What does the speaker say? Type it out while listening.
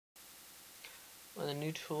One of the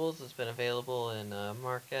new tools that's been available in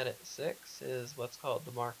MarcEdit 6 is what's called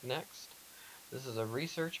the MarcNext. This is a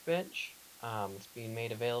research bench. It's being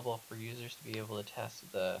made available for users to be able to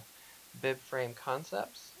test the bibframe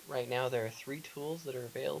concepts. Right now there are three tools that are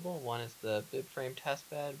available. One is the bibframe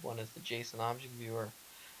testbed, one is the JSON Object Viewer,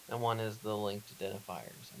 and one is the linked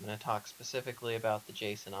identifiers. I'm going to talk specifically about the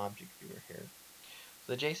JSON Object Viewer here.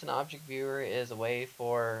 So the JSON Object Viewer is a way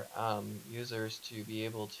for users to be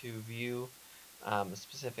able to view a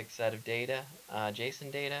specific set of data,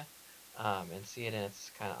 JSON data, and see it in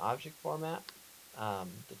its kind of object format.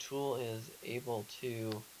 The tool is able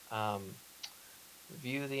to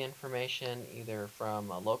view the information either from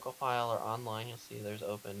a local file or online. You'll see there's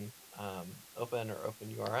open or open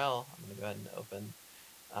URL. I'm going to go ahead and open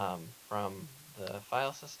from the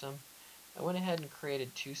file system. I went ahead and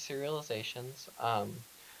created two serializations.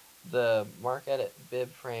 The MarcEdit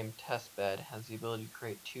bibframe testbed has the ability to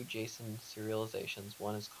create two JSON serializations.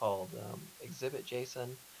 One is called exhibit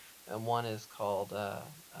JSON, and one is called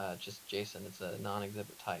just JSON. It's a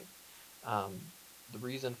non-exhibit type. Um, the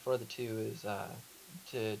reason for the two is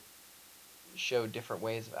to show different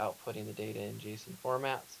ways of outputting the data in JSON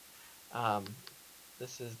formats. Um,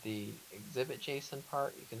 this is the exhibit JSON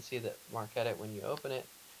part. You can see that MarcEdit, when you open it,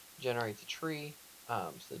 generates a tree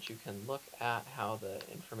so that you can look at how the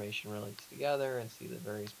information relates together and see the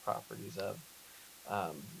various properties of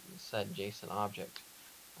said JSON object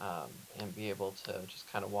and be able to just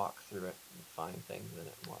kind of walk through it and find things in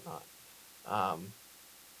it and whatnot.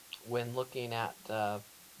 When looking at the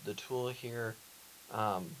tool here,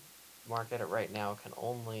 um, MarcEdit right now can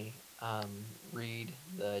only read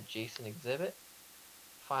the JSON exhibit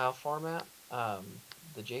file format.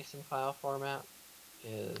 The JSON file format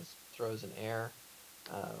throws an error.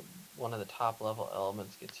 One of the top level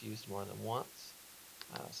elements gets used more than once.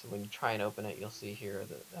 So when you try and open it, you'll see here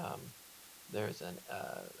that there's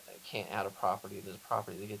can't add a property. There's a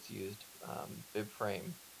property that gets used.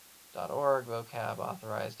 Bibframe.org, vocab,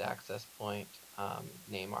 authorized access point,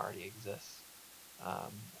 name already exists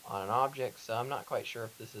on an object. So I'm not quite sure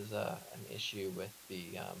if this is an issue with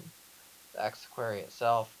the X query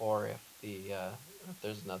itself, or if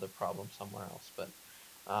there's another problem somewhere else. But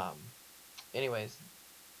um, anyways,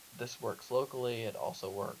 this works locally. It also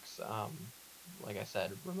works, like I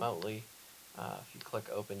said, remotely. If you click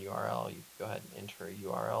open URL, you can go ahead and enter a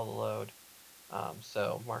URL to load.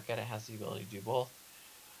 So MarcEdit has the ability to do both.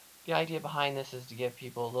 The idea behind this is to give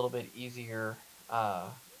people a little bit easier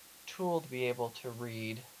tool to be able to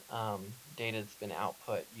read data that's been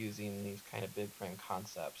output using these kind of bibframe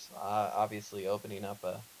concepts. Obviously, opening up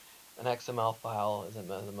an XML file isn't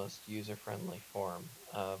the most user-friendly form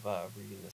of reading this